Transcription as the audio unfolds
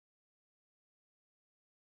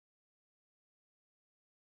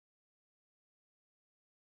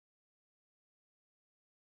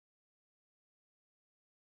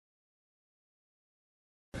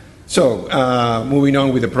So, moving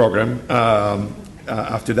on with the program,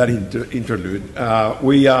 after that interlude,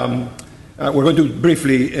 we're going to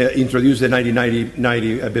briefly introduce the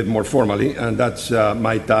 90-90 a bit more formally, and that's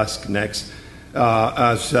my task next.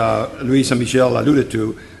 As Luis and Michelle alluded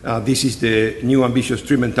to, this is the new ambitious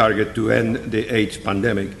treatment target to end the AIDS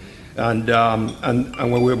pandemic. And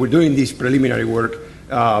when we were doing this preliminary work,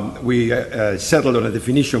 we settled on a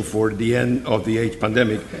definition for the end of the AIDS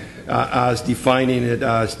pandemic as defining it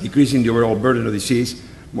as decreasing the overall burden of disease,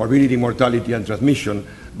 morbidity, mortality, and transmission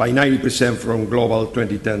by 90% from global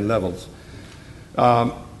 2010 levels.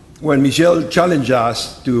 When Michelle challenged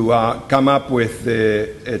us to come up with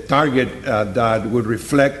a target that would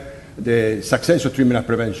reflect the success of treatment and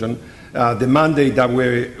prevention, the mandate that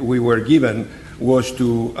we were given was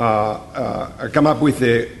to come up with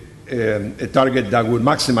a target that would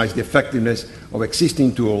maximize the effectiveness of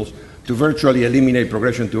existing tools to virtually eliminate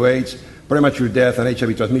progression to AIDS, premature death, and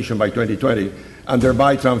HIV transmission by 2020, and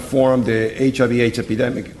thereby transform the HIV/AIDS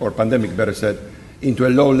epidemic, or pandemic better said, into a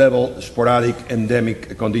low-level, sporadic,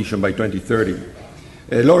 endemic condition by 2030.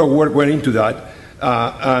 A lot of work went into that,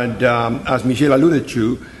 and as Michelle alluded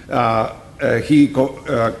to, he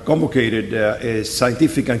convocated a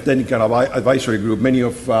scientific and technical advisory group. Many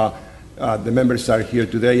of the members are here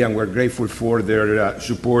today, and we're grateful for their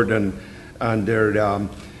support and their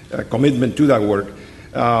commitment to that work.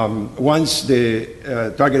 Once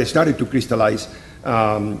the target started to crystallize,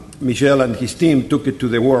 Michel and his team took it to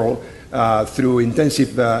the world through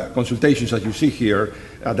intensive consultations, as you see here,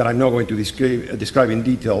 that I'm not going to describe in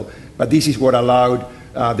detail, but this is what allowed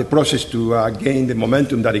the process to gain the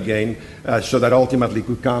momentum that it gained, so that ultimately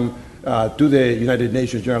could come to the United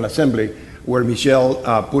Nations General Assembly, where Michel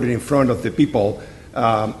put it in front of the people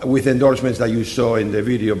with endorsements that you saw in the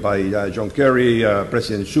video by John Kerry,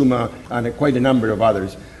 President Zuma, and quite a number of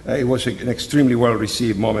others. It was an extremely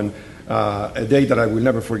well-received moment, a day that I will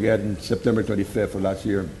never forget, in September 25th of last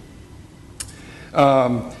year.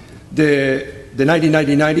 The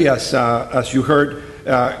 90-90-90, as you heard,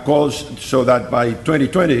 calls so that by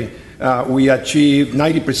 2020 we achieve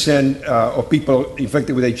 90% of people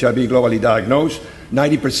infected with HIV globally diagnosed,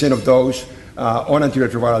 90% of those on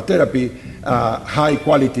antiretroviral therapy,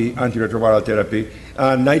 high-quality antiretroviral therapy,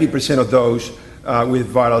 and 90% of those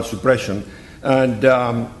with viral suppression. And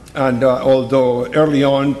although early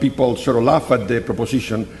on people sort of laughed at the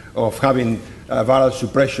proposition of having viral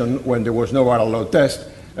suppression when there was no viral load test,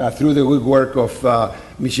 through the good work of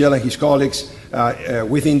Michel and his colleagues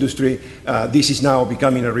with industry, this is now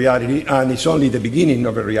becoming a reality, and it's only the beginning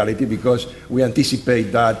of a reality, because we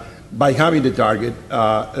anticipate that by having the target,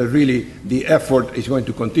 really the effort is going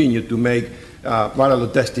to continue to make viral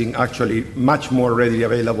load testing actually much more readily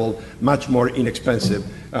available, much more inexpensive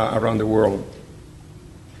around the world.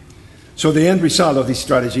 So the end result of this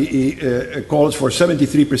strategy calls for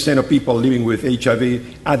 73% of people living with HIV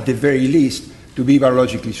at the very least to be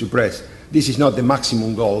virologically suppressed. This is not the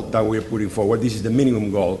maximum goal that we are putting forward. This is the minimum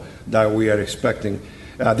goal that we are expecting.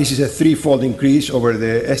 This is a threefold increase over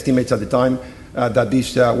the estimates at the time that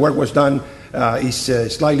this work was done. Is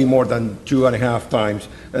slightly more than 2.5 times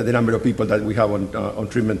the number of people that we have on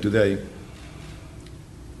treatment today.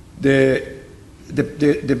 The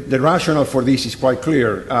rationale for this is quite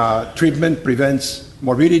clear. Treatment prevents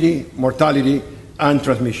morbidity, mortality, and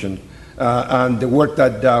transmission. And the work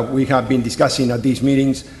that we have been discussing at these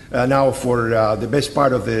meetings now for the best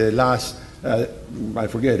part of the last, I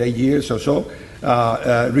forget, 8 years or so,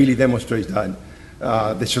 really demonstrates that.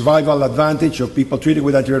 The survival advantage of people treated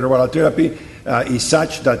with antiretroviral therapy is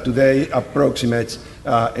such that today approximates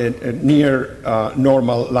a near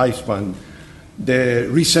normal lifespan. The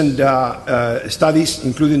recent studies,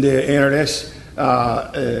 including the NRS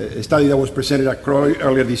study that was presented at CROI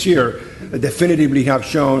earlier this year, definitively have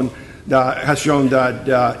shown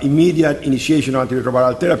that immediate initiation of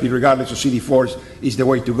antiretroviral therapy, regardless of CD4s, is the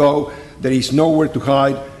way to go. There is nowhere to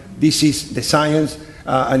hide. This is the science,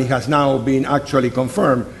 and it has now been actually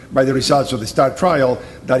confirmed by the results of the START trial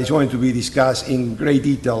that is going to be discussed in great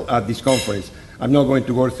detail at this conference. I'm not going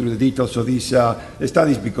to go through the details of these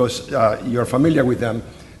studies because you're familiar with them.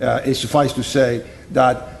 It suffices to say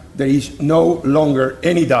that there is no longer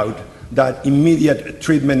any doubt that immediate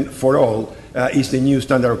treatment for all is the new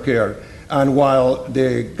standard of care. And while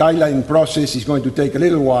the guideline process is going to take a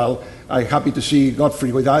little while, I'm happy to see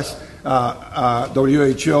Godfrey with us.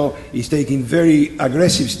 WHO is taking very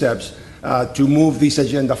aggressive steps to move this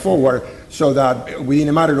agenda forward, so that within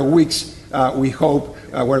a matter of weeks, we hope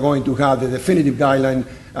we're going to have the definitive guideline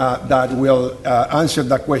that will answer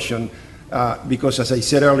that question, because as I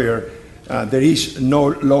said earlier, there is no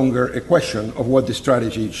longer a question of what the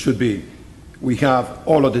strategy should be. we have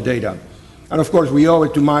all of the data. And of course, we owe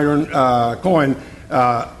it to Myron Cohen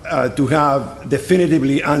to have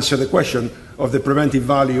definitively answered the question of the preventive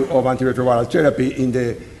value of antiretroviral therapy in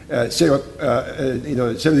the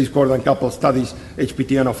serodiscordant couple studies,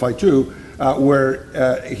 HPT and 052, where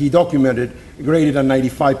he documented greater than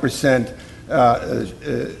 95%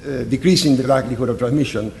 decreasing the likelihood of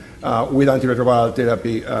transmission with antiretroviral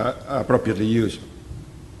therapy appropriately used.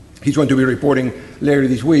 He's going to be reporting later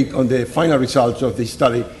this week on the final results of this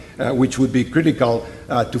study, which would be critical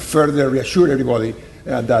to further reassure everybody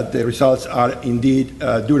that the results are indeed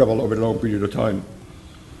durable over a long period of time.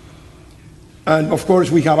 And of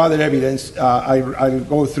course, we have other evidence. I'll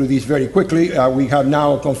go through this very quickly. We have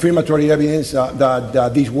now confirmatory evidence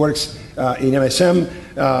that this works in MSM.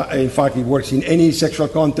 In fact, it works in any sexual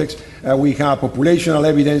context. We have populational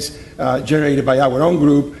evidence generated by our own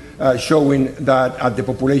group showing that at the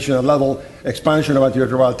populational level, expansion of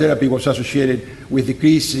antiretroviral therapy was associated with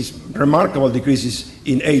decreases, remarkable decreases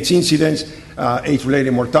in AIDS incidence,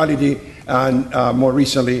 AIDS-related mortality, and more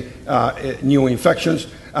recently, new infections.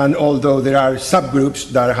 And although there are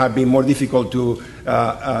subgroups that have been more difficult to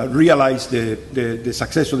realize the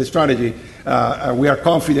success of the strategy, we are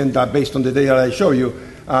confident that based on the data I show you,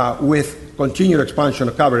 with continued expansion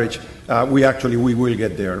of coverage, we will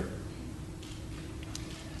get there.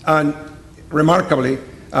 And remarkably,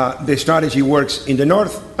 the strategy works in the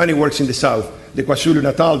north and it works in the south. The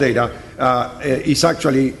KwaZulu-Natal data is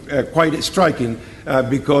actually quite striking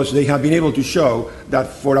because they have been able to show that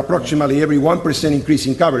for approximately every 1% increase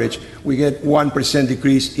in coverage, we get 1%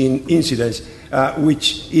 decrease in incidence,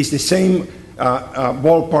 which is the same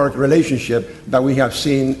ballpark relationship that we have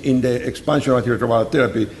seen in the expansion of antiretroviral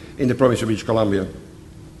therapy in the province of British Columbia.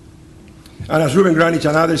 And as Ruben Granich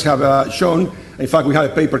and others have shown, in fact, we have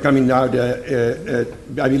a paper coming out,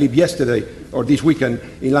 I believe yesterday or this weekend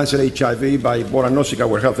in Lancet HIV by Boran Nosik,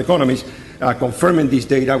 our health economist, confirming this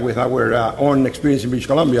data with our own experience in British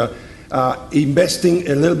Columbia. Investing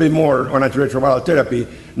a little bit more on antiretroviral therapy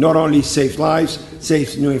not only saves lives,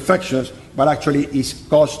 saves new infections, but actually is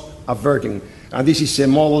cost averting. And this is a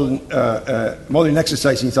modeling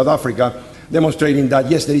exercise in South Africa demonstrating that,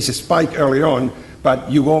 yes, there is a spike early on, but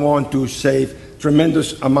you go on to save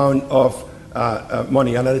tremendous amount of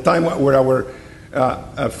money. And at a time where our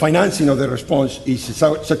financing of the response is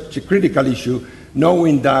such a critical issue,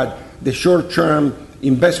 knowing that the short-term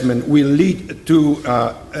investment will lead to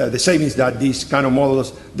the savings that these kind of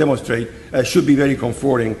models demonstrate should be very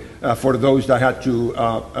comforting for those that had to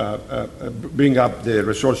bring up the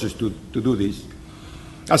resources to do this.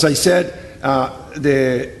 As I said,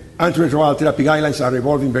 the antiretroviral therapy guidelines are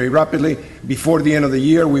evolving very rapidly. Before the end of the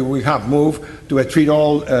year, we will have moved to a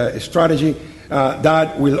treat-all strategy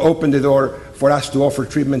that will open the door for us to offer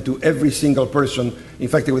treatment to every single person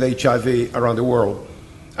infected with HIV around the world.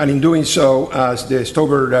 And in doing so, as the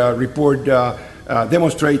Stover report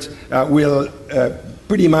demonstrates, will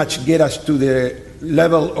pretty much get us to the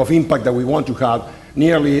level of impact that we want to have,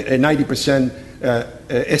 nearly a 90%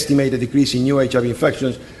 estimated decrease in new HIV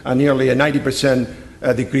infections and nearly a 90%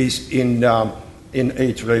 decrease in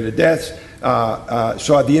AIDS-related deaths.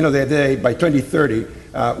 So at the end of the day, by 2030,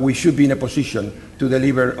 we should be in a position to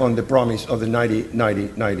deliver on the promise of the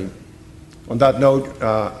 90-90-90. On that note,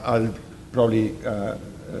 I'll probably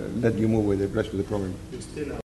let you move with the rest of the program.